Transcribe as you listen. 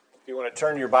You want to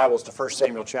turn your Bibles to 1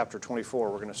 Samuel chapter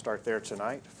 24. We're going to start there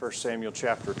tonight. 1 Samuel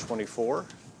chapter 24.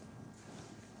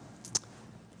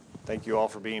 Thank you all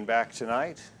for being back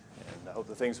tonight. And I hope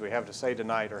the things we have to say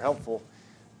tonight are helpful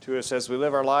to us as we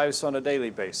live our lives on a daily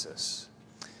basis.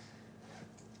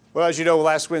 Well, as you know,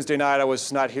 last Wednesday night I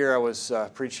was not here. I was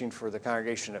preaching for the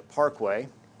congregation at Parkway.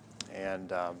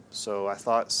 And so I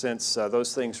thought since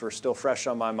those things were still fresh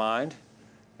on my mind,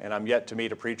 and I'm yet to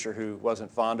meet a preacher who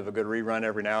wasn't fond of a good rerun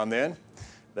every now and then,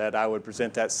 that I would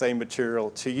present that same material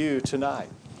to you tonight.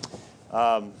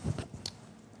 I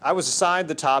was assigned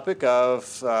the topic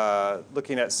of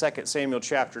looking at 2 Samuel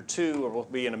chapter 2, or we'll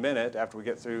be in a minute after we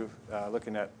get through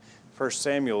looking at 1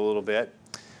 Samuel a little bit,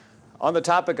 on the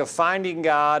topic of finding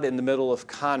God in the middle of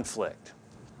conflict.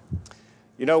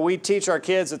 You know, we teach our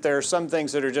kids that there are some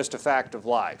things that are just a fact of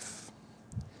life,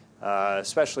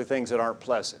 especially things that aren't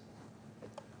pleasant.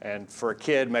 And for a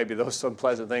kid, maybe those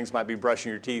unpleasant things might be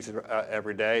brushing your teeth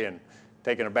every day and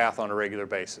taking a bath on a regular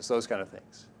basis, those kind of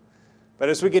things. But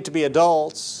as we get to be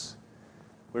adults,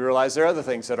 we realize there are other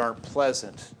things that aren't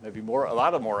pleasant, maybe a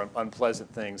lot of more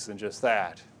unpleasant things than just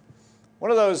that. One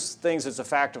of those things that's a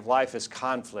fact of life is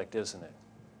conflict, isn't it?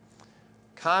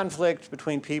 Conflict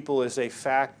between people is a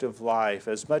fact of life.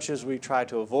 As much as we try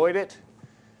to avoid it,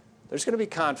 there's going to be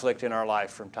conflict in our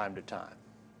life from time to time.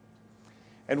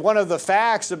 And one of the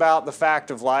facts about the fact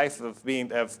of life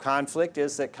of conflict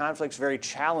is that conflict's very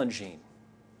challenging.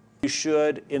 You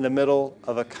should in the middle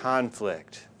of a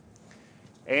conflict.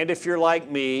 And if you're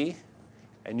like me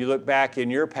and you look back in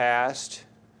your past,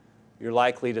 you're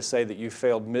likely to say that you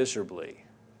failed miserably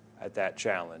at that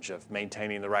challenge of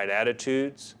maintaining the right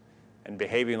attitudes and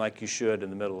behaving like you should in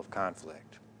the middle of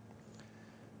conflict.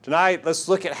 Tonight, let's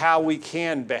look at how we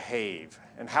can behave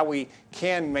and how we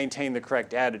can maintain the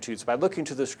correct attitudes by looking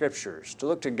to the Scriptures, to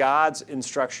look to God's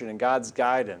instruction and God's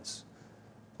guidance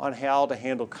on how to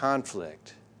handle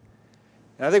conflict.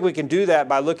 And I think we can do that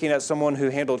by looking at someone who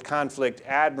handled conflict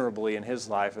admirably in his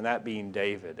life, and that being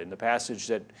David. In the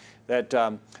passage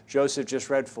that Joseph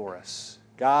just read for us,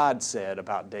 God said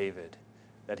about David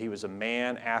that he was a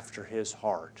man after his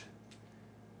heart.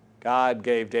 God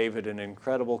gave David an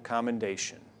incredible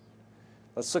commendation.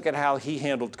 Let's look at how he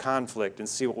handled conflict and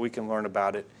see what we can learn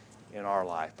about it in our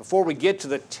life. Before we get to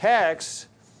the text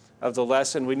of the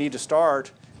lesson, we need to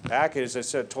start back,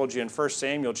 as I told you, in 1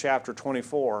 Samuel chapter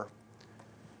 24,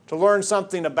 to learn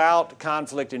something about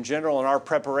conflict in general and our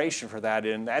preparation for that.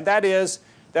 And that is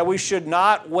that we should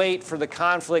not wait for the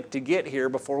conflict to get here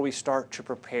before we start to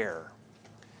prepare.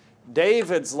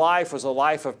 David's life was a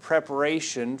life of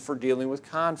preparation for dealing with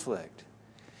conflict.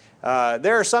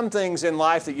 There are some things in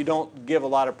life that you don't give a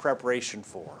lot of preparation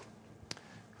for.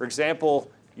 For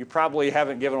example, you probably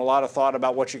haven't given a lot of thought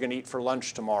about what you're going to eat for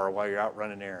lunch tomorrow while you're out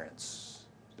running errands.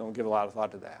 Don't give a lot of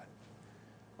thought to that.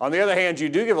 On the other hand, you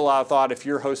do give a lot of thought if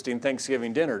you're hosting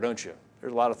Thanksgiving dinner, don't you?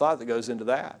 There's a lot of thought that goes into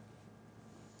that.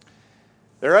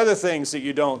 There are other things that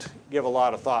you don't give a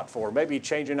lot of thought for. Maybe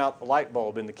changing out the light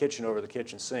bulb in the kitchen over the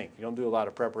kitchen sink. You don't do a lot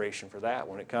of preparation for that.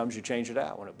 When it comes, you change it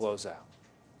out when it blows out.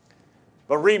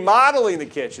 But remodeling the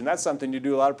kitchen, that's something you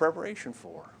do a lot of preparation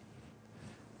for.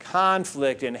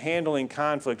 Conflict and handling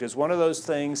conflict is one of those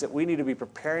things that we need to be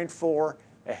preparing for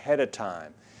ahead of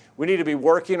time. We need to be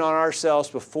working on ourselves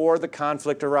before the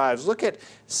conflict arrives. Look at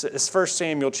 1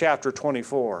 Samuel chapter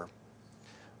 24.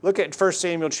 Look at 1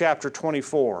 Samuel chapter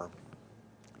 24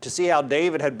 to see how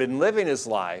David had been living his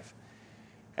life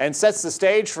and sets the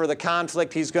stage for the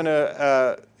conflict he's going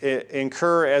to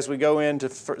incur as we go into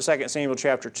 2 Samuel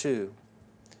chapter 2.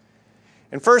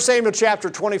 In 1 Samuel chapter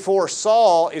 24,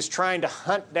 Saul is trying to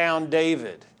hunt down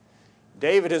David.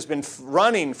 David has been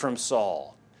running from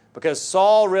Saul because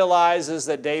Saul realizes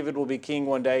that David will be king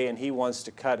one day and he wants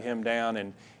to cut him down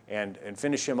and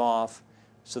finish him off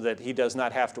so that he does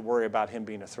not have to worry about him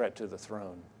being a threat to the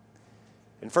throne.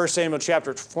 In 1 Samuel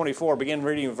chapter 24, begin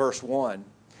reading in verse 1.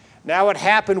 Now it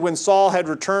happened when Saul had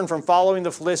returned from following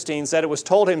the Philistines that it was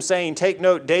told him, saying, "Take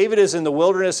note, David is in the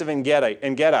wilderness of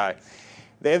En-Gedi."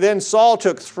 Then Saul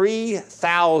took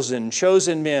 3,000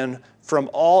 chosen men from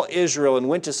all Israel and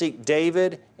went to seek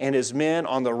David and his men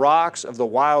on the rocks of the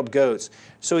wild goats.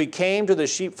 So he came to the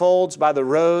sheepfolds by the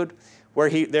road where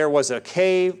there was a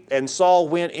cave, and Saul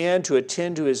went in to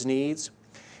attend to his needs.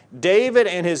 David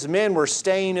and his men were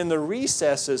staying in the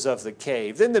recesses of the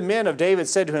cave. Then the men of David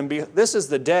said to him, "This is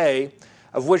the day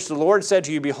of which the Lord said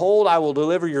to you, Behold, I will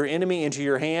deliver your enemy into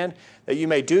your hand, that you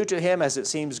may do to him as it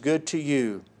seems good to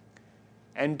you."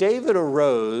 And David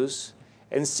arose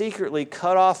and secretly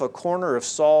cut off a corner of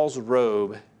Saul's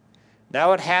robe.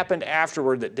 Now it happened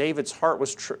afterward that David's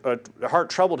heart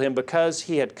troubled him because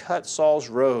he had cut Saul's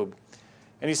robe.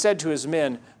 And he said to his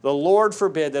men, "The Lord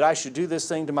forbid that I should do this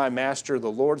thing to my master,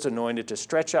 the Lord's anointed, to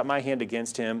stretch out my hand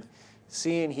against him,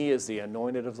 seeing he is the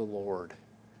anointed of the Lord."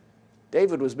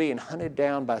 David was being hunted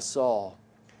down by Saul.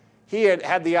 He had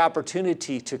had the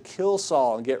opportunity to kill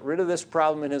Saul and get rid of this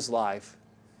problem in his life.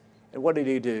 And what did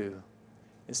he do?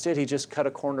 Instead, he just cut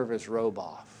a corner of his robe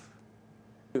off.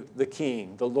 The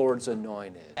king, the Lord's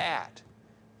anointed.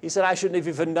 He said, I shouldn't have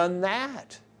even done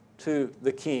that to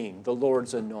the king, the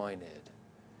Lord's anointed.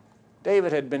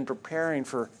 David had been preparing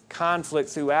for conflict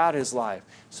throughout his life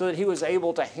so that he was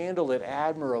able to handle it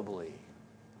admirably.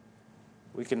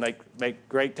 We can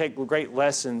take great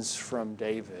lessons from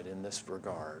David in this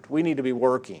regard. We need to be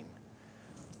working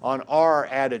on our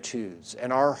attitudes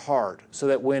and our heart so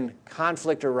that when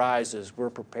conflict arises, we're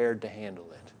prepared to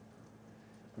handle it.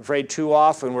 I'm afraid too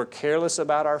often we're careless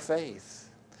about our faith.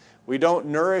 We don't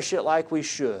nourish it like we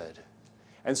should.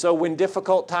 And so when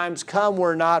difficult times come,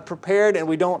 we're not prepared and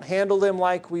we don't handle them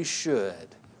like we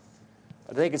should.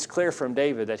 I think it's clear from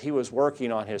David that he was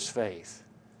working on his faith.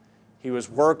 He was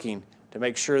working to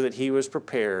make sure that he was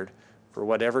prepared for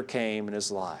whatever came in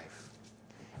his life.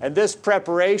 And this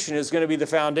preparation is going to be the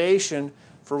foundation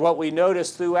for what we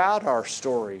notice throughout our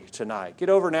story tonight. Get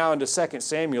over now into 2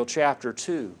 Samuel chapter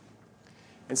 2.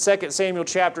 In 2 Samuel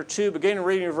chapter 2, beginning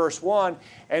reading in verse 1,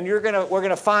 and we're going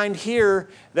to find here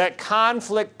that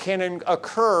conflict can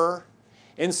occur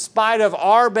in spite of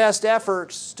our best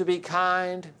efforts to be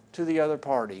kind to the other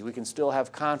party. We can still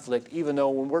have conflict even though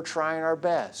when we're trying our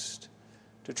best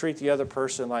to treat the other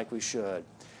person like we should.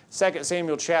 2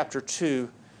 Samuel chapter 2,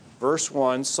 verse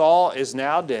 1, Saul is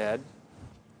now dead.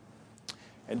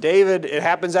 And David, it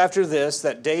happens after this,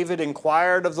 that David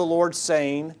inquired of the Lord,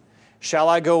 saying, "Shall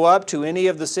I go up to any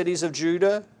of the cities of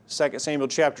Judah?" 2 Samuel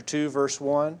chapter 2, verse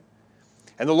 1.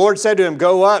 And the Lord said to him,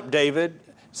 "Go up," David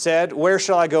said. "Where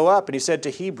shall I go up?" And he said,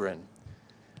 "To Hebron."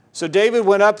 So David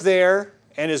went up there,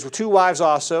 and his two wives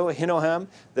also, Ahinoam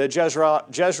the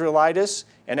Jezreelitess,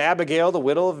 and Abigail, the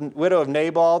widow of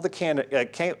Nabal the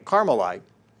Carmelite.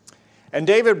 And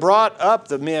David brought up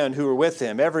the men who were with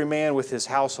him, every man with his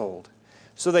household.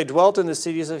 So they dwelt in the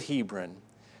cities of Hebron.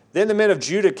 Then the men of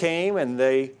Judah came, and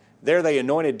there they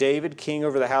anointed David king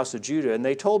over the house of Judah. And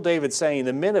they told David, saying,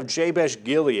 "The men of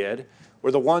Jabesh-Gilead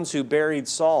were the ones who buried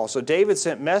Saul." So David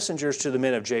sent messengers to the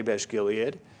men of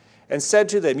Jabesh-Gilead and said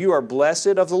to them, "You are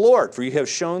blessed of the Lord, for you have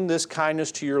shown this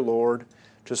kindness to your Lord,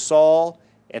 to Saul,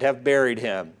 and have buried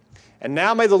him. And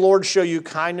now may the Lord show you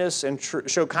kindness and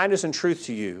show kindness and truth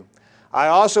to you. I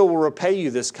also will repay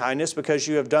you this kindness because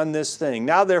you have done this thing.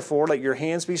 Now therefore let your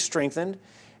hands be strengthened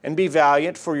and be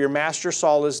valiant, for your master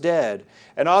Saul is dead.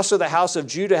 And also the house of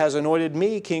Judah has anointed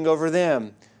me king over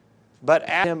them." But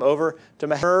added him over to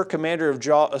Maher, commander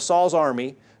of Saul's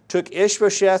army, took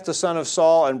Ishbosheth the son of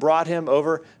Saul and brought him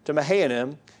over to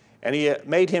Mahanaim, and he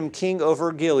made him king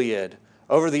over Gilead,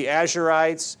 over the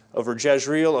Asherites, over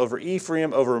Jezreel, over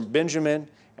Ephraim, over Benjamin,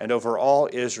 and over all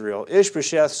Israel.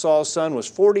 Ishbosheth, Saul's son, was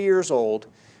 40 years old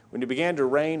when he began to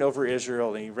reign over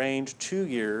Israel, and he reigned 2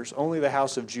 years. Only the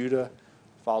house of Judah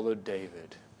followed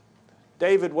David.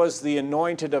 David was the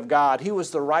anointed of God. He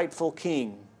was the rightful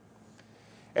king.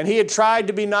 And he had tried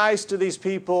to be nice to these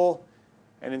people,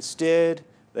 and instead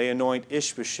they anoint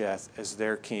Ishbosheth as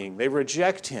their king. They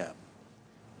reject him.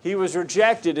 He was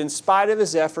rejected in spite of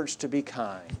his efforts to be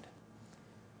kind.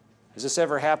 Has this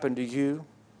ever happened to you?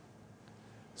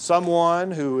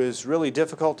 Someone who is really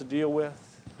difficult to deal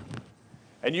with,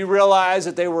 and you realize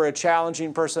that they were a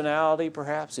challenging personality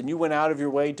perhaps, and you went out of your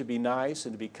way to be nice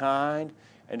and to be kind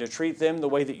and to treat them the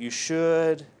way that you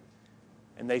should,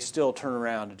 and they still turn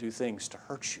around to do things to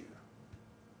hurt you,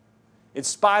 in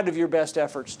spite of your best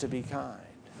efforts to be kind.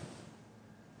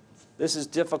 This is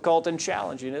difficult and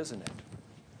challenging, isn't it?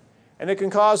 And it can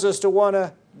cause us to want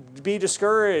to be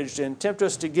discouraged and tempt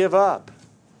us to give up.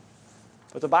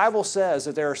 But the Bible says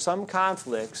that there are some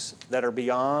conflicts that are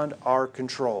beyond our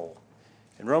control.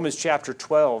 In Romans chapter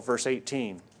 12, verse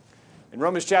 18. In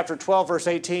Romans chapter 12, verse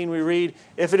 18, we read,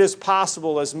 "If it is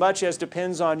possible, as much as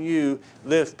depends on you,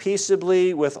 live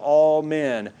peaceably with all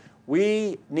men."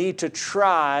 We need to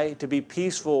try to be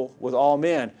peaceful with all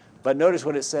men. But notice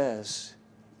what it says,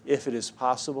 if it is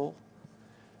possible.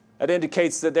 That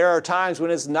indicates that there are times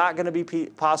when it's not going to be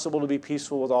possible to be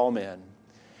peaceful with all men.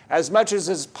 As much as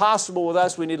is possible with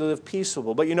us, we need to live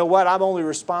peaceable. But you know what? I'm only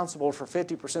responsible for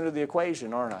 50% of the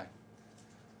equation, aren't I?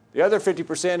 The other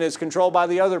 50% is controlled by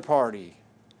the other party.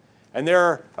 And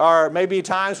there are maybe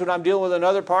times when I'm dealing with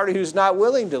another party who's not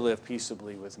willing to live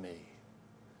peaceably with me.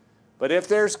 But if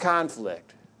there's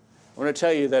conflict, I want to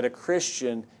tell you that a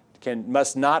Christian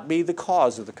must not be the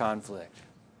cause of the conflict.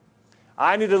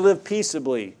 I need to live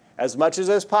peaceably as much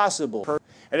as possible.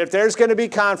 And if there's going to be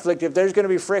conflict, if there's going to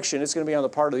be friction, it's going to be on the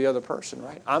part of the other person,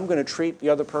 right? I'm going to treat the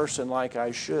other person like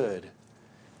I should.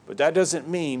 But that doesn't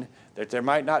mean that there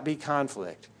might not be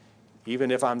conflict, even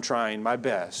if I'm trying my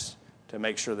best to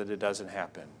make sure that it doesn't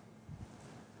happen.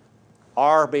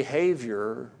 Our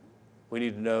behavior, we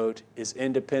need to note, is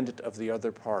independent of the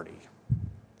other party.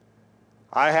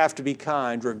 I have to be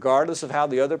kind regardless of how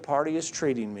the other party is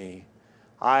treating me.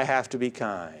 I have to be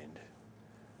kind.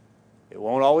 It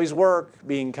won't always work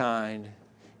being kind.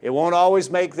 It won't always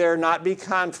make there not be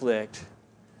conflict,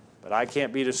 but I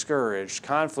can't be discouraged.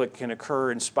 Conflict can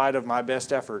occur in spite of my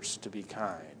best efforts to be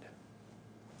kind.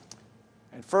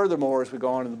 And furthermore, as we go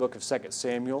on in the book of 2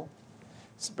 Samuel,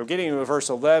 beginning with verse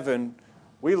 11,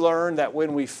 we learn that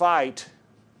when we fight,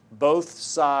 both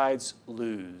sides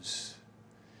lose.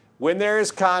 When there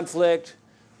is conflict,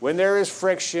 when there is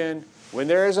friction, when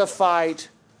there is a fight,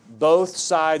 both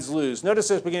sides lose. Notice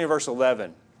this beginning of verse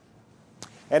 11.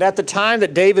 And at the time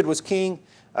that David was king,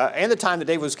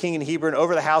 in Hebron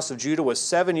over the house of Judah was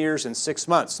 7 years and 6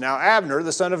 months. Now Abner,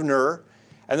 the son of Ner,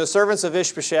 and the servants of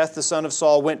Ishbosheth, the son of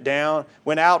Saul, went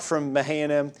out from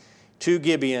Mahanaim to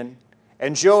Gibeon.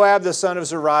 And Joab, the son of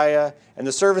Zeruiah, and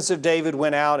the servants of David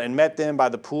went out and met them by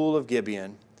the pool of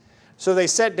Gibeon. So they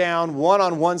sat down, one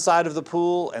on one side of the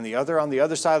pool and the other on the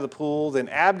other side of the pool. Then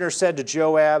Abner said to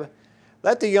Joab,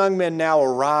 "Let the young men now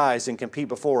arise and compete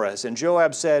before us." And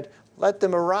Joab said, "Let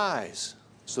them arise."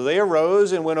 So they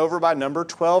arose and went over by number,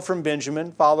 12 from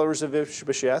Benjamin, followers of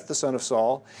Ishbosheth, the son of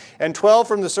Saul, and 12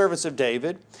 from the servants of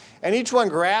David. And each one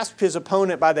grasped his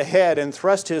opponent by the head and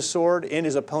thrust his sword in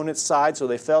his opponent's side, so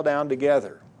they fell down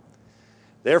together.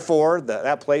 Therefore,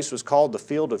 that place was called the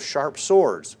Field of Sharp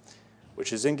Swords,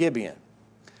 which is in Gibeon.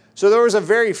 So there was a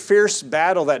very fierce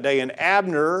battle that day, and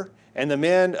Abner and the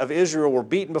men of Israel were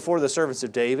beaten before the servants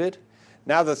of David.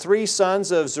 Now the three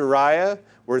sons of Zeruiah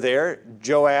were there,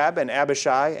 Joab and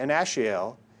Abishai and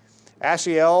Asahel.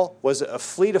 Asahel was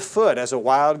fleet of foot as a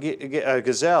wild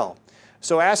gazelle.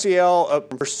 So Asahel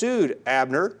pursued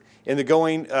Abner in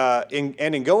going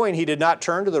he did not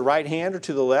turn to the right hand or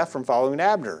to the left from following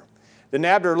Abner. Then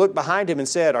Abner looked behind him and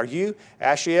said, "Are you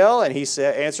Asahel?" And he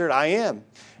answered, "I am."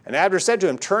 And Abner said to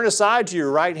him, "Turn aside to your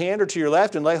right hand or to your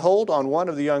left and lay hold on one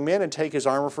of the young men and take his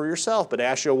armor for yourself." But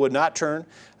Asahel would not turn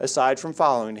aside from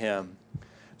following him.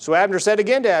 So Abner said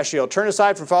again to Asahel, "Turn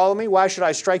aside from following me. Why should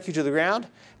I strike you to the ground?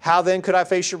 How then could I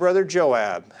face your brother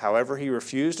Joab?" However, he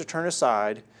refused to turn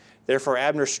aside. Therefore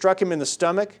Abner struck him in the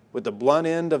stomach with the blunt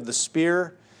end of the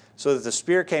spear, so that the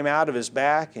spear came out of his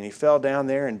back, and he fell down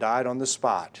there and died on the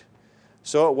spot.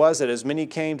 So it was that as many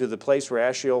came to the place where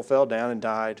Asahel fell down and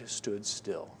died, stood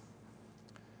still.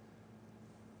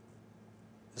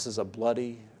 This is a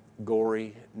bloody,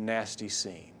 gory, nasty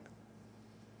scene.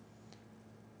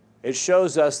 It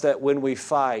shows us that when we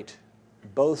fight,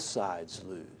 both sides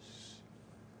lose.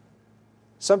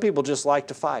 Some people just like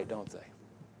to fight, don't they?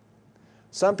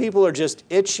 Some people are just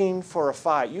itching for a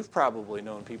fight. You've probably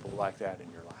known people like that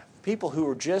in your life. People who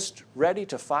are just ready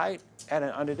to fight on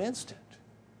an instant.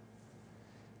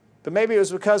 But maybe it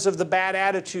was because of the bad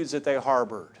attitudes that they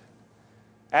harbored.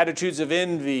 Attitudes of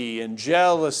envy and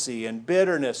jealousy and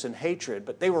bitterness and hatred.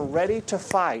 But they were ready to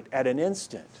fight at an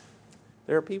instant.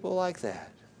 There are people like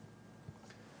that.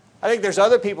 I think there's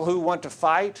other people who want to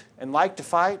fight and like to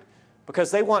fight because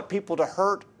they want people to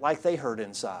hurt like they hurt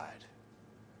inside.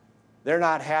 They're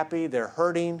not happy, they're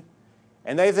hurting,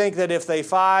 and they think that if they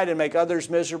fight and make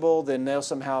others miserable, then they'll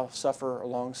somehow suffer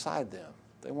alongside them.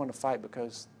 They want to fight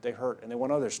because they hurt and they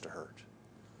want others to hurt.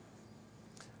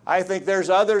 I think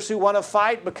there's others who want to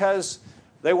fight because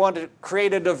they want to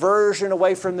create a diversion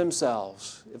away from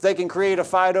themselves. If they can create a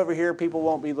fight over here, people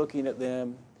won't be looking at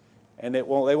them, and they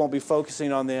won't be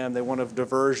focusing on them. They want a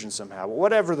diversion somehow. But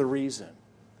whatever the reason,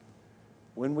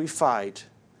 when we fight,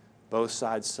 both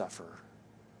sides suffer.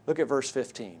 Look at verse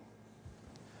 15.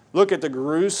 Look at the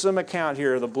gruesome account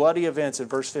here of the bloody events in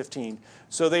verse 15.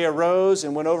 So they arose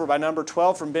and went over by number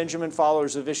 12 from Benjamin,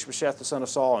 followers of Ishbosheth the son of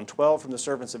Saul, and 12 from the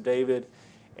servants of David.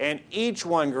 And each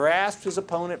one grasped his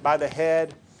opponent by the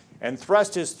head and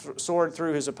thrust his sword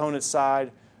through his opponent's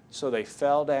side. So they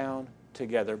fell down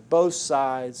together. Both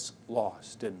sides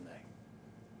lost, didn't they?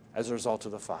 As a result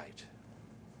of the fight.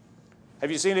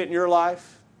 Have you seen it in your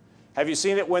life? Have you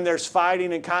seen it when there's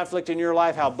fighting and conflict in your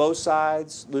life, how both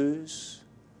sides lose?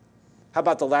 How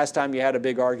about the last time you had a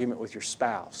big argument with your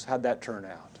spouse? How'd that turn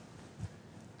out?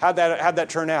 How'd that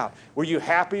turn out? Were you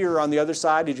happier on the other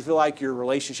side? Did you feel like your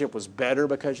relationship was better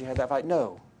because you had that fight?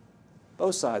 No.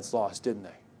 Both sides lost, didn't they?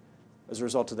 As a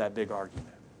result of that big argument.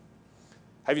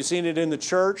 Have you seen it in the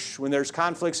church when there's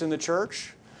conflicts in the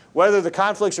church? whether the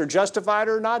conflicts are justified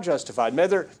or not justified.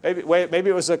 Maybe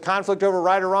it was a conflict over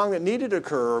right or wrong that needed to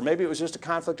occur, or maybe it was just a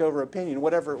conflict over opinion,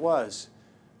 whatever it was.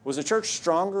 Was the church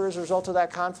stronger as a result of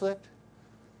that conflict?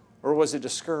 Or was it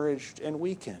discouraged and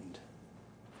weakened?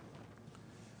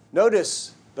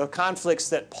 Notice the conflicts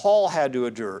that Paul had to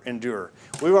endure.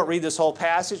 We won't read this whole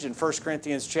passage in 1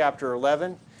 Corinthians chapter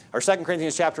 11, or 2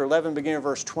 Corinthians chapter 11, beginning of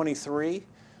verse 23.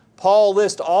 Paul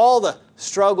lists all the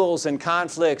struggles and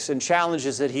conflicts and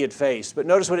challenges that he had faced. But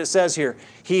notice what it says here.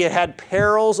 He had had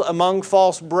perils among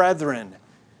false brethren.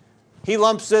 He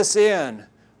lumps this in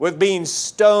with being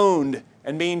stoned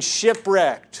and being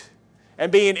shipwrecked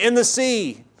and being in the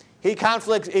sea. He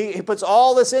puts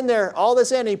all this in there,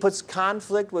 he puts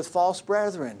conflict with false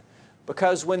brethren.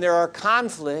 Because when there are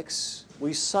conflicts,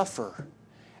 we suffer.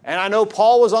 And I know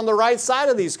Paul was on the right side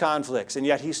of these conflicts, and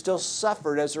yet he still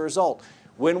suffered as a result.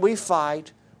 When we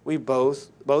fight, we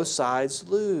both sides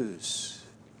lose.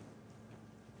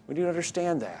 We need to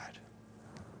understand that.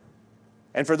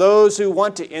 And for those who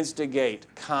want to instigate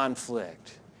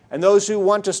conflict, and those who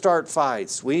want to start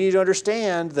fights, we need to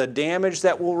understand the damage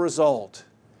that will result.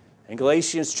 In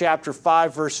Galatians chapter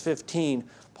 5, verse 15,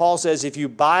 Paul says, if you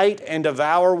bite and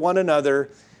devour one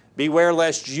another, beware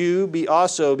lest you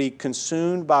also be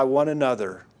consumed by one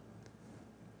another.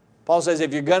 Paul says,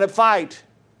 if you're going to fight,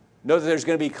 know that there's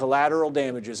going to be collateral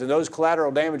damages, and those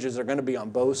collateral damages are going to be on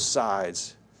both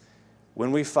sides.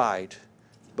 When we fight,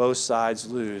 both sides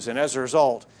lose. And as a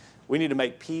result, we need to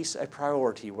make peace a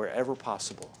priority wherever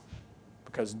possible,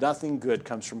 because nothing good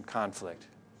comes from conflict.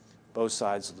 Both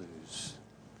sides lose.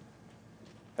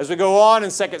 As we go on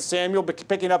in 2 Samuel,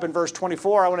 picking up in verse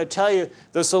 24, I want to tell you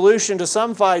the solution to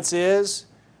some fights is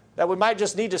that we might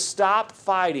just need to stop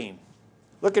fighting.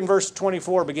 Look in verse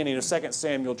 24, beginning of 2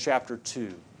 Samuel chapter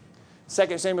 2.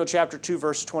 2 Samuel chapter 2,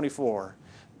 verse 24.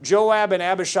 Joab and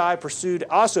Abishai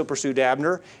also pursued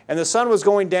Abner, and the sun was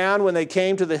going down when they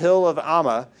came to the hill of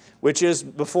Ammah, which is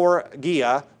before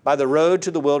Giah, by the road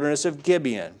to the wilderness of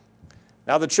Gibeon.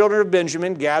 Now the children of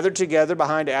Benjamin gathered together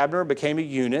behind Abner and became a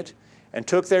unit, and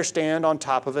took their stand on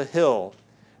top of a hill.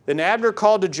 Then Abner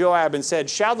called to Joab and said,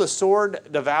 shall the sword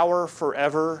devour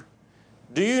forever?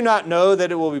 Do you not know that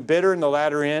it will be bitter in the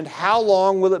latter end? How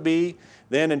long will it be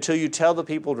then until you tell the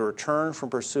people to return from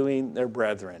pursuing their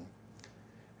brethren?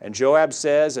 And Joab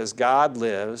says, as God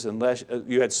lives, unless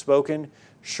you had spoken,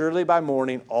 surely by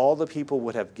morning all the people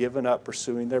would have given up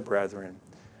pursuing their brethren.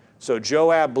 So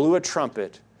Joab blew a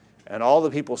trumpet, and all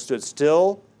the people stood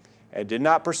still and did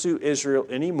not pursue Israel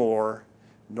anymore,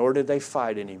 nor did they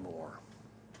fight anymore.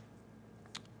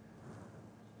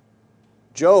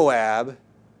 Joab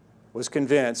was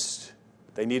convinced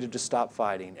they needed to stop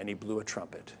fighting, and he blew a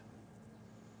trumpet.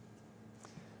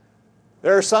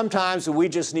 There are some times that we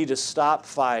just need to stop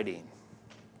fighting.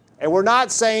 And we're not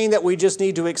saying that we just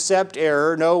need to accept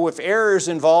error. No, if error is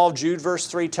involved, Jude verse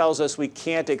 3 tells us we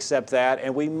can't accept that,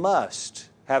 and we must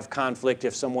have conflict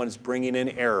if someone is bringing in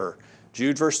error.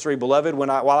 Jude verse 3, beloved,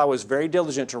 while I was very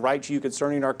diligent to write to you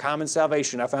concerning our common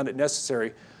salvation, I found it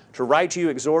necessary to write to you,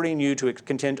 exhorting you to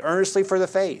contend earnestly for the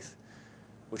faith,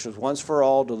 which was once for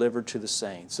all delivered to the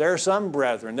saints. There are some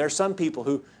brethren, there are some people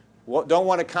who don't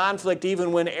want a conflict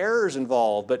even when error is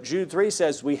involved. But Jude 3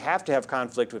 says we have to have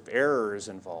conflict if error is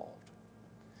involved.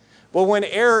 But when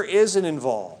error isn't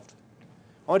involved,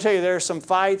 I want to tell you there are some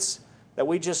fights that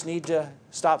we just need to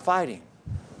stop fighting.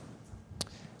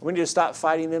 We need to stop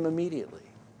fighting them immediately.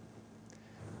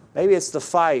 Maybe it's the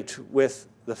fight with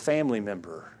the family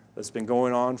member that's been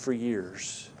going on for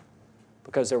years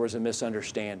because there was a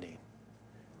misunderstanding,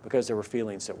 because there were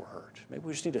feelings that were hurt. Maybe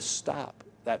we just need to stop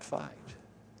that fight.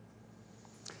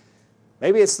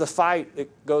 Maybe it's the fight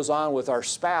that goes on with our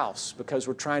spouse because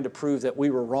we're trying to prove that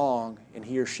we were wrong and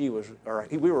he or she was, or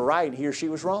we were right and he or she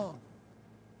was wrong.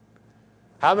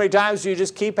 How many times do you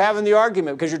just keep having the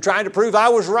argument because you're trying to prove I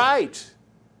was right?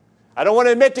 I don't want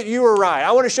to admit that you were right.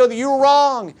 I want to show that you were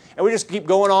wrong. And we just keep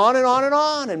going on and on and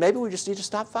on. And maybe we just need to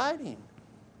stop fighting.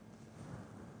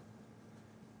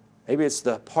 Maybe it's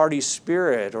the party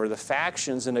spirit or the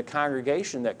factions in a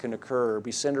congregation that can occur or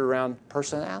be centered around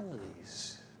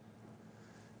personalities.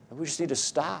 And we just need to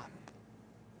stop.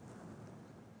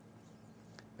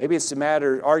 Maybe it's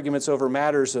arguments over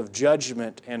matters of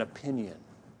judgment and opinion.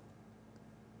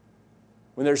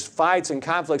 When there's fights and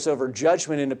conflicts over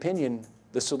judgment and opinion,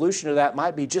 the solution to that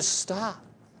might be just stop.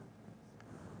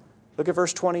 Look at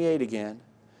verse 28 again.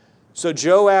 So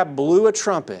Joab blew a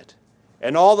trumpet,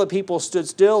 and all the people stood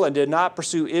still and did not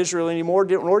pursue Israel anymore,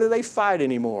 nor did they fight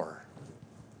anymore.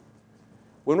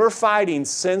 When we're fighting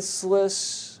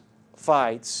senseless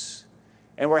fights,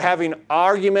 and we're having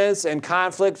arguments and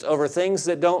conflicts over things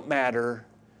that don't matter,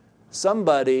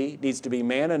 Somebody needs to be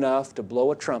man enough to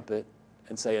blow a trumpet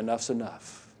and say, enough's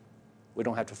enough. We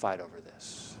don't have to fight over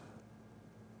this.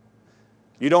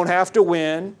 You don't have to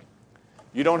win.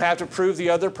 You don't have to prove the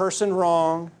other person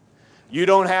wrong. You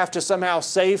don't have to somehow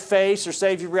save face or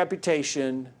save your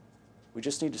reputation. We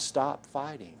just need to stop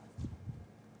fighting.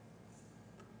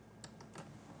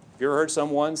 You ever heard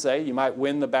someone say you might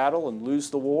win the battle and lose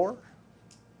the war?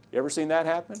 You ever seen that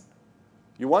happen?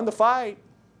 You won the fight,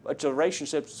 but the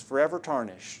relationship's forever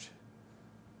tarnished.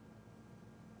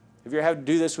 Have you ever had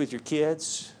to do this with your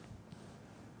kids?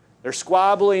 They're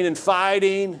squabbling and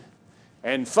fighting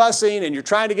and fussing, and you're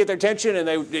trying to get their attention, and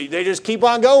they just keep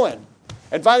on going.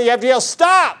 And finally you have to yell,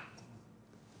 stop!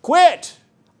 Quit!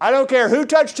 I don't care who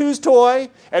touched whose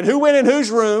toy and who went in whose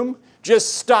room.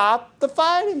 Just stop the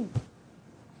fighting.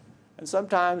 And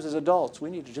sometimes as adults, we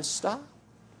need to just stop.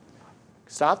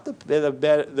 Stop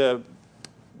the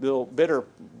little bitter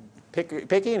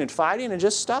picking and fighting and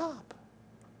just stop.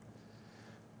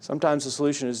 Sometimes the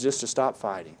solution is just to stop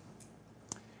fighting.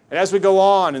 And as we go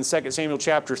on in 2 Samuel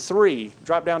chapter 3,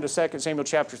 drop down to 2 Samuel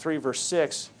chapter 3, verse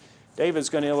 6, David's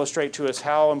going to illustrate to us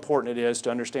how important it is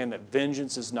to understand that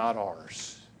vengeance is not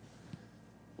ours.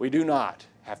 We do not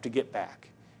have to get back.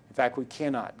 In fact, we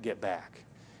cannot get back.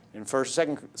 In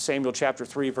 2 Samuel chapter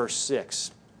 3, verse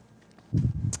 6,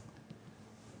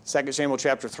 2 Samuel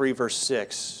chapter 3, verse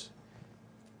 6,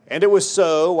 and it was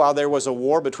so, while there was a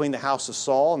war between the house of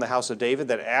Saul and the house of David,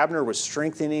 that Abner was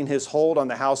strengthening his hold on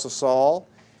the house of Saul.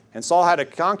 And Saul had a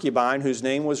concubine whose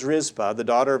name was Rizpah, the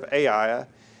daughter of Aiah.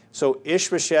 So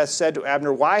Ishbosheth said to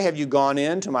Abner, why have you gone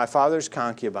in to my father's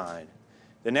concubine?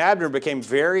 Then Abner became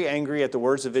very angry at the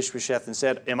words of Ishbosheth and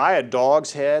said, am I a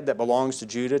dog's head that belongs to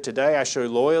Judah? Today I show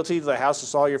loyalty to the house of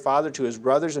Saul your father, to his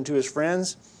brothers and to his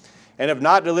friends, and have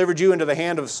not delivered you into the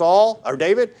hand of Saul or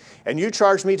David, and you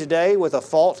charge me today with a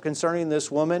fault concerning this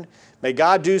woman. May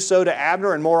God do so to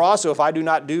Abner, and more also if I do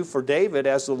not do for David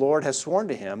as the Lord has sworn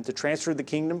to him, to transfer the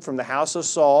kingdom from the house of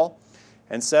Saul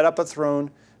and set up the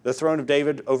throne of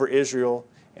David over Israel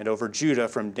and over Judah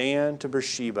from Dan to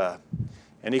Beersheba.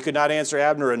 And he could not answer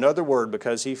Abner another word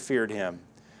because he feared him.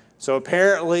 So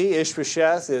apparently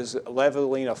Ishbosheth is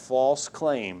leveling a false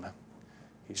claim.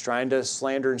 He's trying to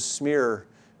slander and smear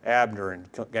Abner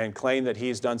and claim that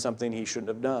he's done something he shouldn't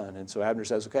have done. And so Abner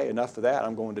says, okay, enough of that.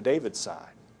 I'm going to David's side.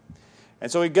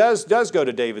 And so he does go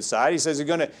to David's side. He says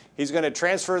he's going to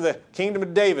transfer the kingdom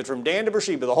of David from Dan to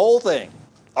Beersheba, the whole thing,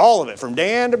 all of it, from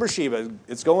Dan to Beersheba.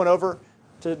 It's going over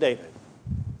to David.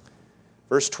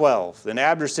 Verse 12, then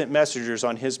Abner sent messengers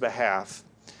on his behalf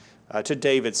to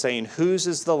David, saying, whose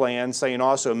is the land? Saying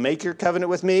also, make your covenant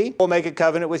with me. I will make a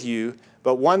covenant with you.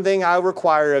 But one thing I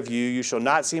require of you, you shall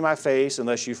not see my face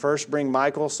unless you first bring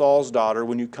Michal, Saul's daughter,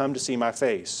 when you come to see my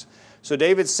face. So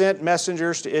David sent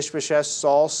messengers to Ishbosheth,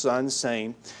 Saul's son,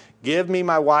 saying, give me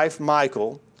my wife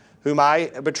Michal, whom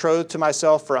I betrothed to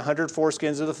myself for 100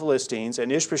 foreskins of the Philistines.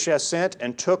 And Ishbosheth sent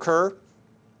and took her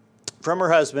from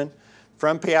her husband,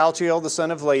 from Paltiel, the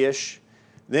son of Laish.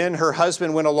 Then her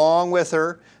husband went along with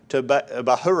her to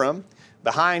Bahurim,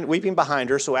 weeping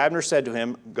behind her. So Abner said to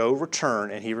him, go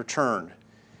return. And he returned.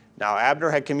 Now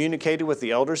Abner had communicated with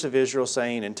the elders of Israel,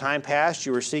 saying, in time past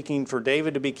you were seeking for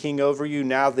David to be king over you.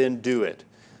 Now then do it.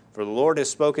 For the Lord has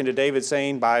spoken to David,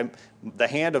 saying, by the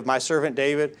hand of my servant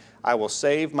David, I will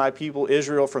save my people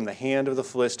Israel from the hand of the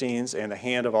Philistines and the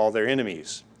hand of all their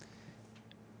enemies.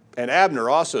 And Abner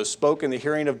also spoke in the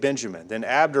hearing of Benjamin. Then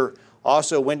Abner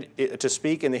also went to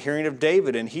speak in the hearing of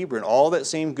David in Hebron, all that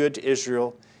seemed good to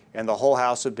Israel and the whole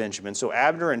house of Benjamin. So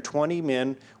Abner and 20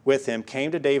 men with him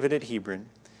came to David at Hebron.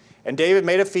 And David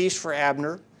made a feast for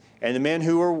Abner and the men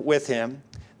who were with him.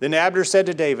 Then Abner said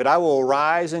to David, I will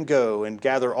arise and go and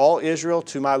gather all Israel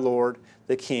to my lord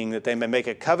the king, that they may make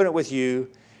a covenant with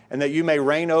you, and that you may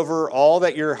reign over all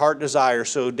that your heart desires.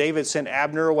 So David sent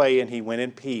Abner away, and he went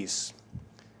in peace.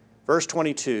 Verse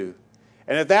 22,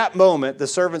 and at that moment the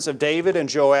servants of David and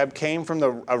Joab came from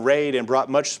the raid and brought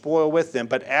much spoil with them.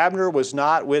 But Abner was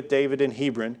not with David in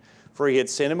Hebron, for he had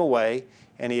sent him away,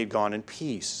 and he had gone in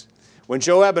peace. When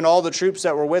Joab and all the troops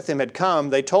that were with him had come,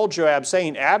 they told Joab,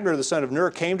 saying, Abner the son of Ner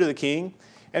came to the king,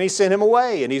 and he sent him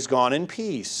away, and he's gone in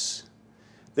peace.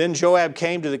 Then Joab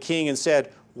came to the king and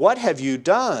said, what have you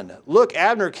done? Look,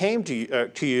 Abner came to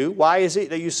you. Why is it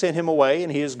that you sent him away,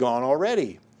 and he is gone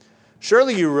already?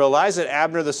 Surely you realize that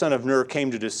Abner the son of Ner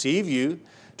came to deceive you,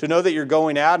 to know that you're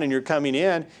going out and you're coming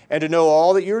in, and to know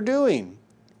all that you're doing.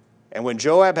 And when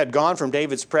Joab had gone from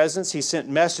David's presence, he sent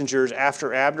messengers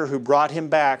after Abner, who brought him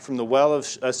back from the well of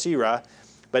Sirah,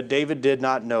 but David did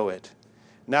not know it.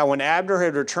 Now when Abner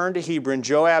had returned to Hebron,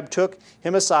 Joab took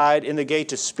him aside in the gate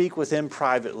to speak with him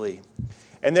privately.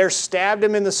 and there stabbed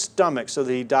him in the stomach so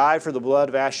that he died for the blood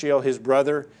of Asahel his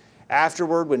brother.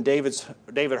 Afterward, when David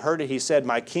heard it, he said,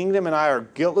 "My kingdom and I are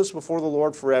guiltless before the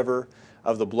Lord forever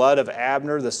of the blood of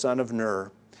Abner the son of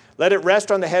Ner. Let it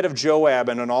rest on the head of Joab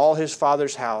and on all his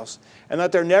father's house, and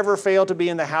let there never fail to be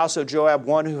in the house of Joab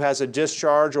one who has a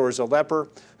discharge or is a leper,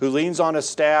 who leans on a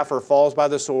staff or falls by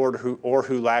the sword, or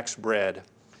who lacks bread."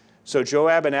 So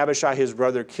Joab and Abishai his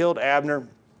brother killed Abner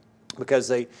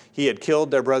because he had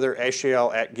killed their brother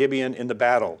Asahel at Gibeon in the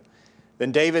battle.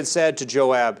 Then David said to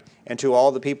Joab and to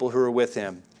all the people who were with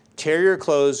him, "Tear your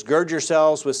clothes, gird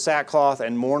yourselves with sackcloth,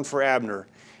 and mourn for Abner."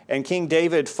 And King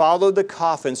David followed the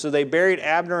coffin, so they buried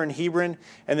Abner in Hebron,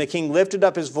 and the king lifted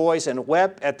up his voice and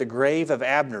wept at the grave of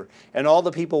Abner, and all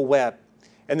the people wept.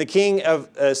 And the king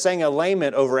sang a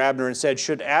lament over Abner and said,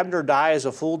 "Should Abner die as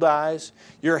a fool dies?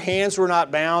 Your hands were not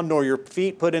bound, nor your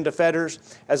feet put into fetters.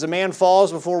 As a man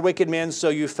falls before wicked men, so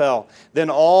you fell." Then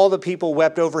all the people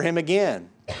wept over him again.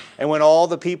 And when all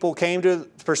the people came to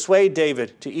persuade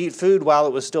David to eat food while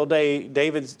it was still day,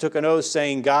 David took an oath,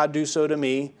 saying, "God do so to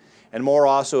me, and more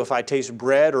also if I taste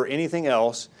bread or anything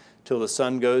else till the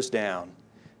sun goes down."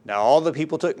 Now all the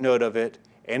people took note of it,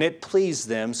 and it pleased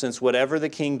them, since whatever the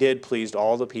king did pleased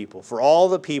all the people. For all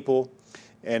the people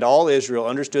and all Israel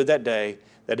understood that day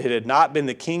that it had not been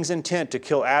the king's intent to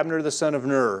kill Abner the son of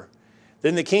Ner.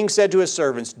 Then the king said to his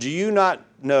servants, "Do you not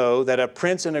know that a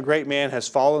prince and a great man has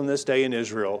fallen this day in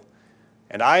Israel?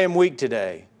 And I am weak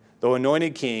today, though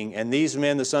anointed king, and these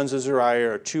men, the sons of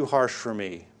Zeruiah, are too harsh for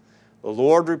me. The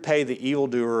Lord repay the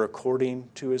evildoer according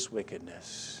to his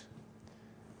wickedness."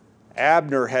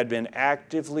 Abner had been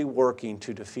actively working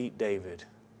to defeat David.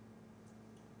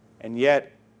 And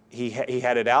yet he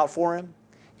had it out for him.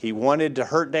 He wanted to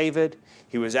hurt David.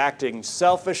 He was acting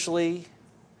selfishly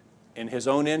in his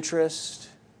own interest,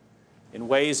 in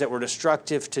ways that were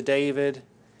destructive to David.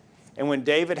 And when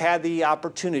David had the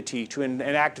opportunity to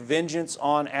enact vengeance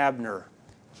on Abner,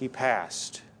 he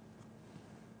passed.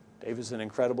 David's an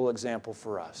incredible example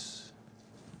for us.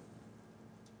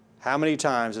 How many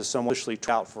times has someone selfishly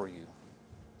tried out for you,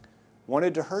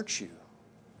 wanted to hurt you,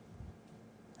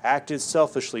 acted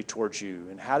selfishly towards you,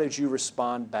 and how did you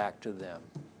respond back to them?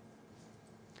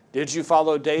 Did you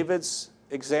follow David's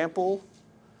example,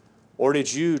 or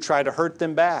did you try to hurt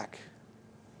them back?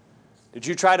 Did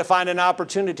you try to find an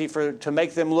opportunity to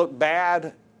make them look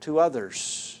bad to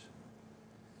others?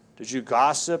 Did you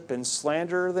gossip and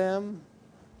slander them?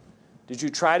 Did you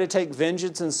try to take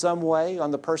vengeance in some way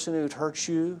on the person who'd hurt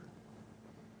you?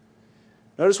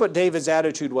 Notice what David's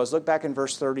attitude was. Look back in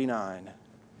verse 39.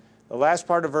 The last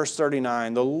part of verse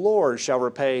 39, "The Lord shall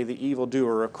repay the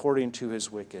evildoer according to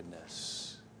his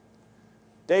wickedness."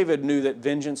 David knew that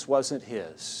vengeance wasn't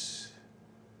his.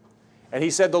 And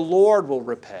he said, "The Lord will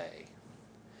repay."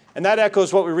 And that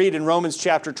echoes what we read in Romans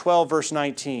chapter 12, verse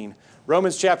 19.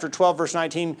 Romans chapter 12, verse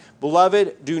 19,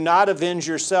 "Beloved, do not avenge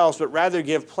yourselves, but rather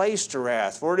give place to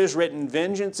wrath. For it is written,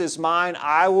 'Vengeance is mine,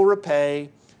 I will repay,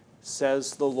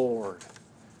 says the Lord.'"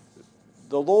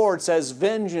 The Lord says,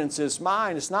 "Vengeance is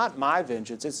mine." It's not my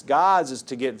vengeance. It's God's is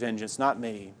to get vengeance, not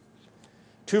me.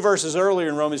 2 verses earlier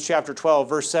in Romans chapter 12,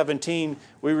 verse 17,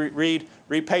 we read,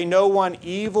 "Repay no one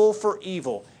evil for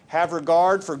evil. Have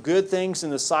regard for good things in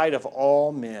the sight of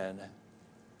all men."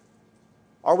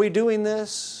 Are we doing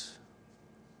this?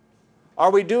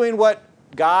 Are we doing what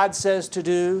God says to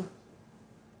do?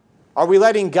 Are we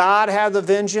letting God have the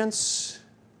vengeance?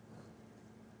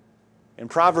 In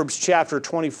Proverbs chapter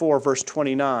 24, verse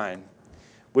 29,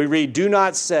 we read, "Do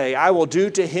not say, 'I will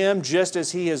do to him just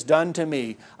as he has done to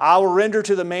me. I will render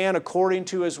to the man according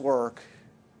to his work.'"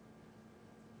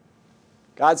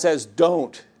 God says,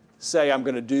 don't say, "I'm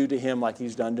going to do to him like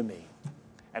he's done to me."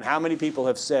 And how many people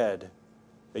have said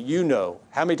that you know,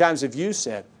 how many times have you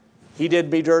said, "He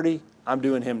did me dirty, I'm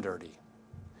doing him dirty.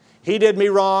 He did me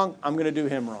wrong, I'm going to do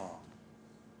him wrong"?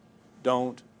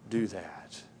 Don't do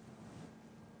that.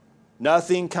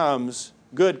 Nothing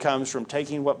good comes from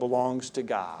taking what belongs to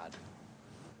God.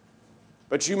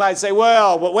 But you might say,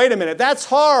 "Well, but wait a minute, that's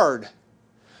hard.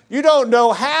 You don't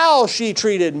know how she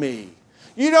treated me.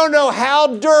 You don't know how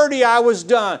dirty I was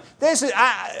done. This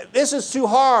is too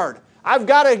hard. I've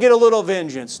got to get a little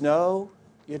vengeance." No,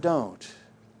 you don't.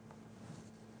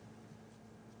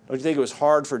 Don't you think it was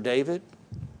hard for David?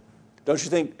 Don't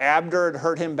you think Abner had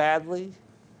hurt him badly?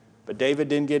 But David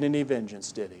didn't get any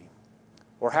vengeance, did he?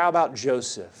 Or how about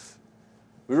Joseph?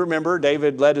 We remember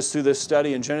David led us through this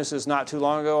study in Genesis not too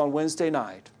long ago on Wednesday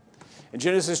night. In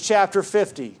Genesis chapter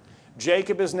 50,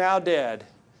 Jacob is now dead.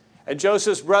 And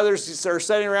Joseph's brothers are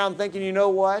sitting around thinking, "You know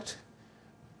what?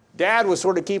 Dad was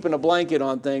sort of keeping a blanket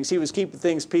on things. He was keeping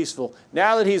things peaceful.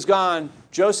 Now that he's gone,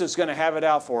 Joseph's going to have it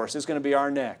out for us. It's going to be our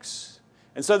necks.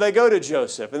 And so they go to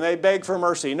Joseph and they beg for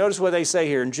mercy. Notice what they say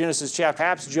here in Genesis chapter.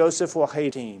 Perhaps Joseph will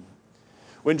hate him.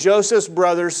 When Joseph's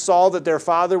brothers saw that their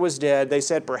father was dead, they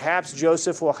said, perhaps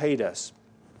Joseph will hate us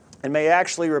and may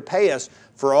actually repay us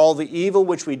for all the evil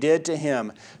which we did to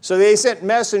him. So they sent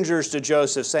messengers to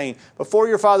Joseph, saying, before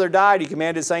your father died, he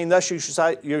commanded, saying, thus you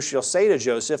shall say to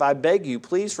Joseph, I beg you,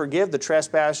 please forgive the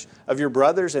trespass of your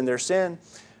brothers and their sin,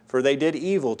 for they did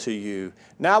evil to you.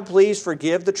 Now please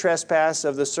forgive the trespass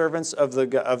of the servants of the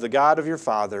God of your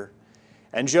father.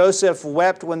 And Joseph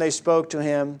wept when they spoke to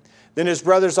him. Then his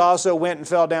brothers also went and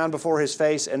fell down before his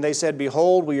face, and they said,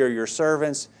 behold, we are your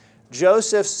servants.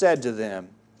 Joseph said to them,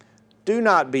 do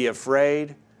not be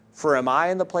afraid, for am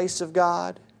I in the place of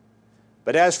God?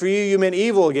 But as for you, you meant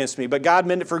evil against me, but God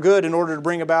meant it for good in order to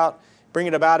bring it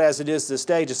about as it is this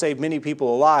day, to save many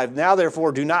people alive. Now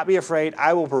therefore, do not be afraid.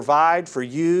 I will provide for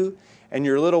you and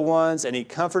your little ones. And he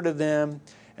comforted them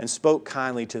and spoke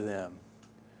kindly to them.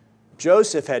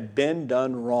 Joseph had been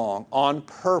done wrong on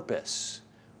purpose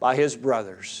by his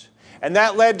brothers. And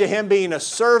that led to him being a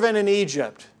servant in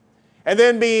Egypt and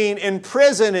then being in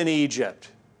prison in Egypt.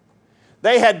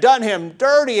 They had done him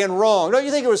dirty and wrong. Don't you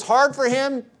think it was hard for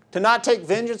him to not take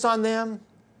vengeance on them?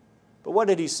 But what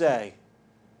did he say?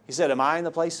 He said, am I in the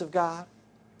place of God?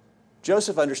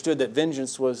 Joseph understood that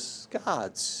vengeance was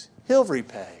God's. He'll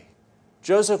repay.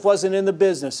 Joseph wasn't in the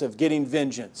business of getting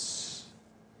vengeance,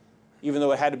 even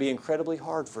though it had to be incredibly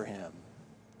hard for him.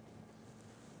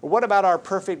 Well, what about our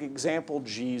perfect example,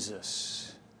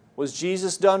 Jesus? Was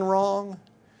Jesus done wrong?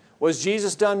 Was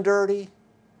Jesus done dirty?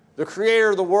 The creator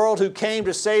of the world who came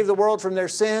to save the world from their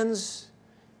sins,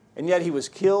 and yet he was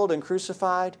killed and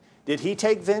crucified. Did he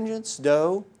take vengeance?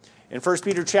 No. In 1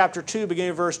 Peter chapter 2,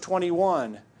 beginning of verse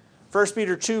 21. 1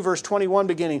 Peter 2, verse 21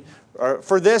 beginning.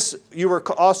 For this you were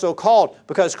also called,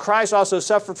 because Christ also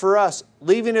suffered for us,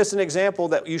 leaving us an example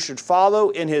that you should follow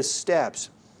in his steps,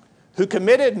 who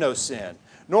committed no sin,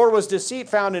 nor was deceit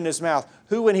found in his mouth,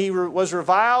 who when he was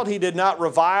reviled, he did not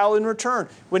revile in return.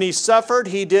 When he suffered,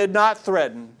 he did not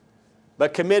threaten,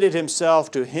 but committed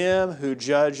himself to him who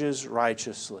judges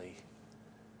righteously.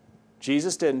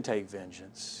 Jesus didn't take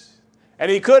vengeance.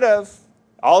 And he could have.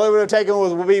 All it would have taken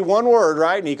would be one word,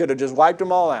 right? And he could have just wiped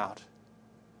them all out.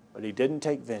 But he didn't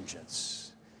take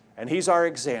vengeance. And he's our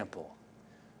example.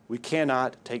 We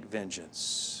cannot take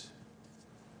vengeance.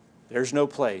 There's no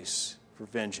place for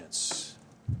vengeance.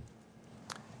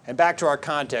 And back to our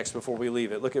context before we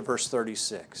leave it. Look at verse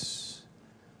 36.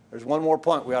 There's one more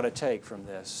point we ought to take from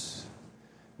this.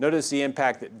 Notice the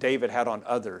impact that David had on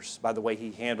others by the way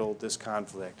he handled this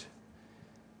conflict.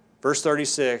 Verse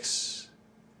 36,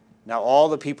 now all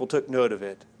the people took note of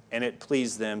it, and it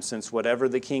pleased them, since whatever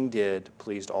the king did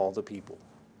pleased all the people.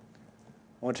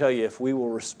 I want to tell you, if we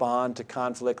will respond to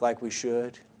conflict like we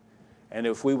should, and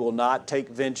if we will not take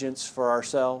vengeance for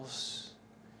ourselves,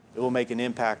 it will make an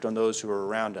impact on those who are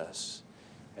around us,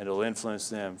 and it will influence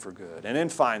them for good. And then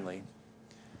finally,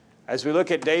 as we look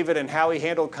at David and how he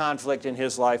handled conflict in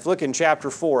his life, look in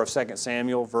chapter 4 of 2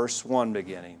 Samuel, verse 1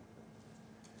 beginning.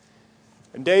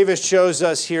 And David shows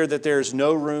us here that there's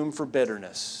no room for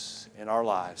bitterness in our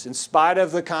lives, in spite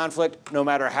of the conflict, no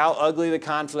matter how ugly the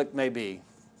conflict may be.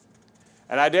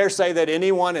 And I dare say that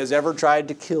anyone has ever tried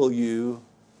to kill you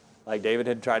like David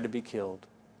had tried to be killed.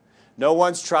 No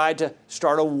one's tried to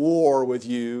start a war with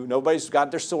you. Nobody's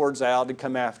got their swords out to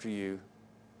come after you.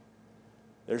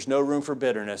 There's no room for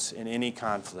bitterness in any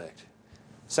conflict.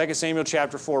 2 Samuel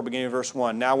chapter 4, beginning of verse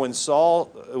 1. Now when Saul's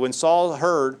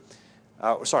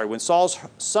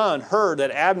son heard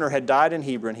that Abner had died in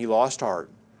Hebron, he lost heart,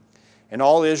 and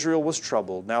all Israel was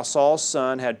troubled. Now Saul's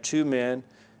son had two men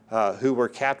who were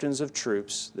captains of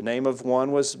troops. The name of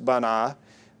one was Baanah,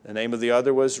 the name of the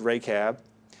other was Rechab,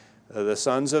 the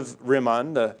sons of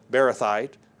Rimmon, the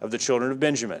Beerothite, of the children of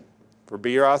Benjamin. For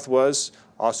Beeroth was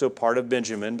also part of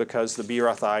Benjamin, because the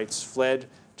Beerothites fled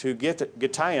to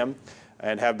Gittaim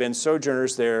and have been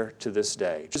sojourners there to this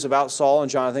day. It was about Saul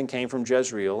and Jonathan came from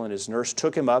Jezreel, and his nurse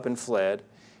took him up and fled.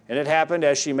 And it happened,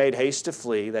 as she made haste to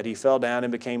flee, that he fell down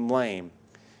and became lame.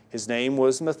 His name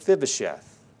was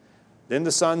Mephibosheth. Then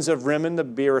the sons of Rimmon the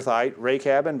Beerothite,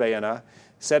 Rechab and Baanah,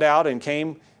 set out and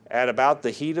came at about the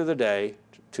heat of the day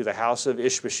to the house of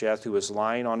Ishbosheth, who was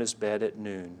lying on his bed at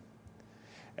noon.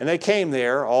 And they came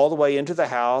there all the way into the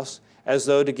house as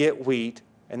though to get wheat,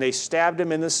 and they stabbed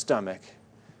him in the stomach.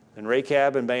 And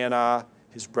Rechab and Baanah,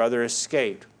 his brother,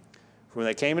 escaped. For when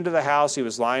they came into the house, he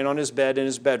was lying on his bed in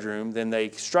his bedroom. Then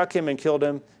they struck him and killed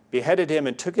him, beheaded him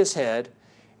and took his head,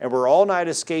 and were all night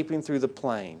escaping through the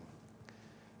plain.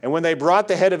 And when they brought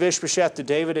the head of Ishbosheth to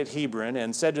David at Hebron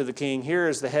and said to the king, "Here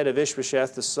is the head of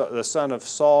Ishbosheth, the son of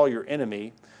Saul, your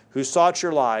enemy, who sought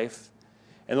your life,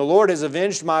 and the Lord has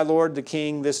avenged my lord the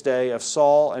king this day of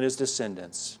Saul and his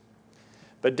descendants."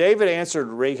 But David answered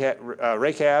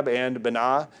Rechab and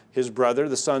Baanah, his brother,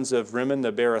 the sons of Rimmon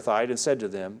the Beerothite, and said to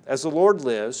them, "As the Lord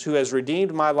lives, who has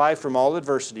redeemed my life from all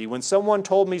adversity, when someone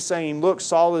told me, saying, 'Look,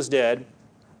 Saul is dead,'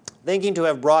 thinking to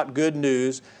have brought good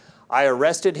news, I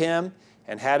arrested him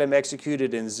and had him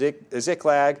executed in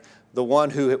Ziklag, the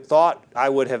one who thought I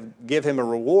would have give him a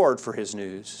reward for his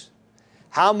news.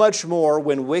 How much more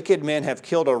when wicked men have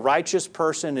killed a righteous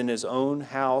person in his own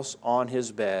house on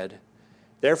his bed?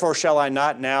 Therefore shall I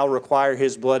not now require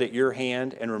his blood at your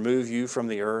hand and remove you from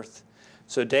the earth?"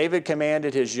 So David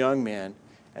commanded his young men,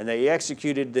 and they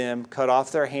executed them, cut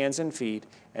off their hands and feet,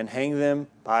 and hanged them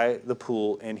by the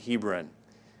pool in Hebron.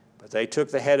 But they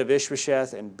took the head of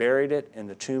Ishbosheth and buried it in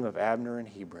the tomb of Abner in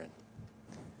Hebron.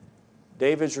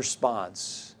 David's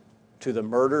response to the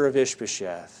murder of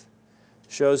Ishbosheth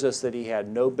shows us that he had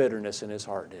no bitterness in his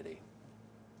heart, did he?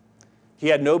 He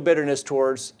had no bitterness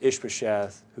towards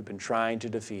Ishbosheth, who'd been trying to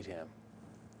defeat him.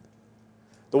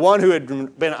 The one who had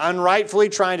been unrightfully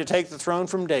trying to take the throne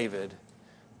from David,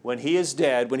 when he is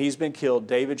dead, when he's been killed,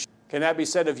 David... Can that be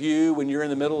said of you when you're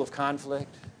in the middle of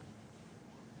conflict?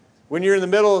 When you're in the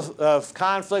middle of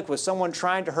conflict with someone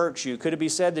trying to hurt you, could it be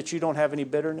said that you don't have any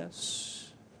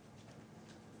bitterness?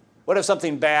 What if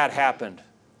something bad happened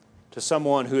to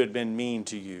someone who had been mean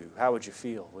to you? How would you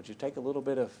feel? Would you take a little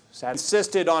bit of sadness?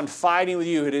 Insisted on fighting with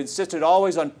you. It insisted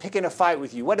always on picking a fight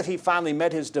with you. What if he finally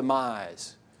met his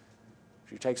demise?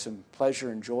 Would you take some pleasure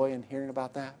and joy in hearing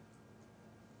about that?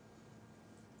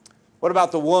 What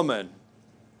about the woman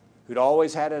who'd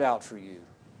always had it out for you?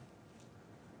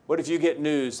 What if you get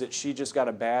news that she just got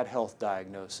a bad health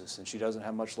diagnosis and she doesn't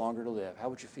have much longer to live? How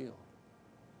would you feel?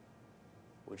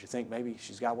 Would you think maybe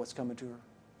she's got what's coming to her?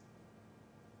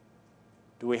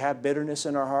 Do we have bitterness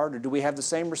in our heart, or do we have the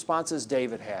same response as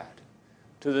David had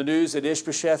to the news that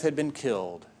Ishbosheth had been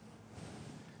killed?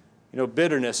 You know,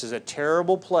 bitterness is a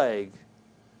terrible plague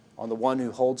on the one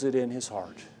who holds it in his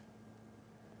heart.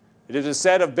 It is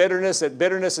said of bitterness that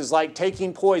bitterness is like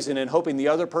taking poison and hoping the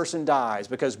other person dies,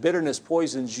 because bitterness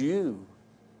poisons you.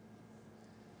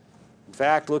 In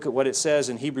fact, look at what it says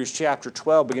in Hebrews chapter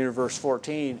 12, beginning of verse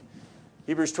 14.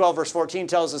 Hebrews 12, verse 14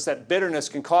 tells us that bitterness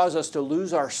can cause us to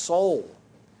lose our soul.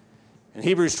 In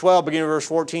Hebrews 12, beginning of verse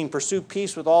 14, "Pursue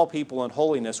peace with all people and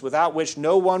holiness, without which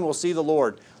no one will see the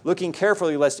Lord, looking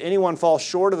carefully lest anyone fall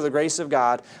short of the grace of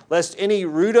God, lest any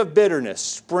root of bitterness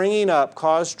springing up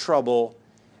cause trouble,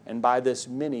 and by this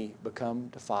many become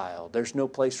defiled." There's no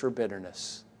place for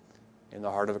bitterness in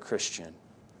the heart of a Christian.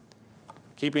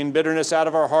 Keeping bitterness out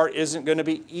of our heart isn't going to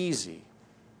be easy.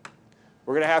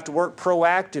 We're going to have to work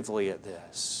proactively at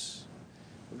this.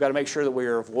 We've got to make sure that we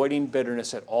are avoiding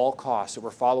bitterness at all costs, that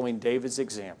we're following David's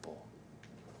example.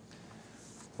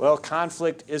 Well,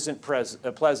 conflict isn't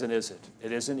pleasant, is it?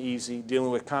 It isn't easy dealing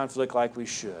with conflict like we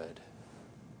should.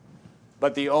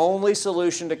 But the only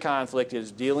solution to conflict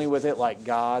is dealing with it like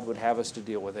God would have us to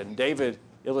deal with it. And David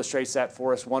illustrates that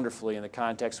for us wonderfully in the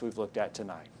context we've looked at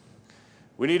tonight.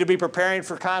 We need to be preparing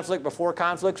for conflict before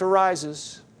conflict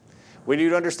arises. We need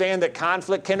to understand that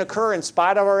conflict can occur in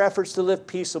spite of our efforts to live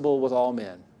peaceable with all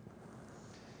men.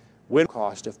 Win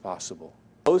cost if possible.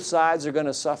 Both sides are going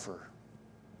to suffer.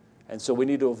 And so we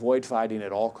need to avoid fighting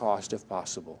at all cost if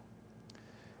possible.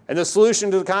 And the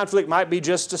solution to the conflict might be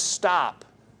just to stop.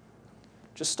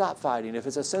 Just stop fighting. If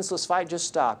it's a senseless fight, just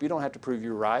stop. You don't have to prove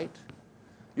you're right.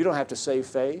 You don't have to save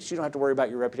face. You don't have to worry about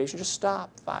your reputation. Just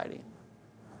stop fighting.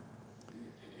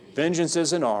 Vengeance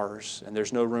isn't ours, and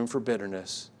there's no room for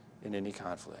bitterness in any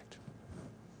conflict.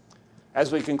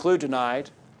 As we conclude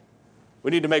tonight, we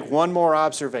need to make one more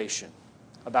observation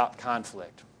about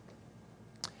conflict.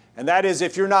 And that is,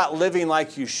 if you're not living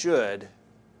like you should,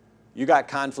 you got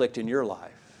conflict in your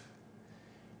life.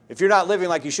 If you're not living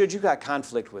like you should, you got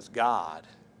conflict with God.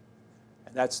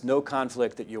 And that's no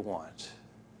conflict that you want.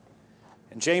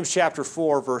 In James chapter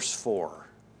 4, verse 4.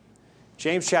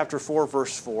 James chapter 4,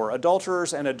 verse 4.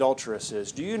 "Adulterers and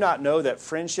adulteresses, do you not know that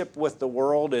friendship with the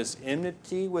world is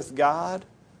enmity with God?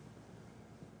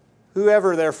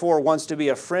 Whoever therefore wants to be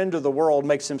a friend of the world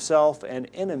makes himself an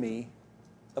enemy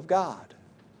of God."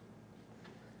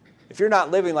 If you're not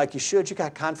living like you should, you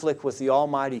got conflict with the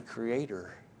Almighty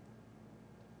Creator.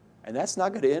 And that's not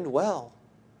going to end well.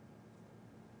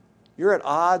 You're at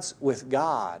odds with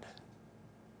God,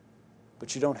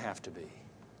 but you don't have to be.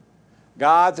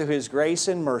 God, through His grace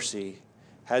and mercy,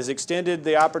 has extended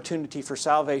the opportunity for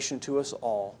salvation to us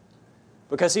all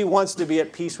because He wants to be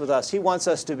at peace with us. He wants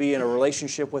us to be in a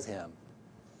relationship with Him.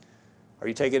 Are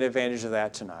you taking advantage of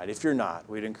that tonight? If you're not,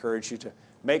 we'd encourage you to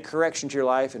make correction to your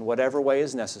life in whatever way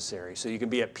is necessary so you can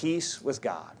be at peace with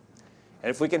God. And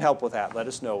if we can help with that, let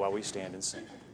us know while we stand and sing.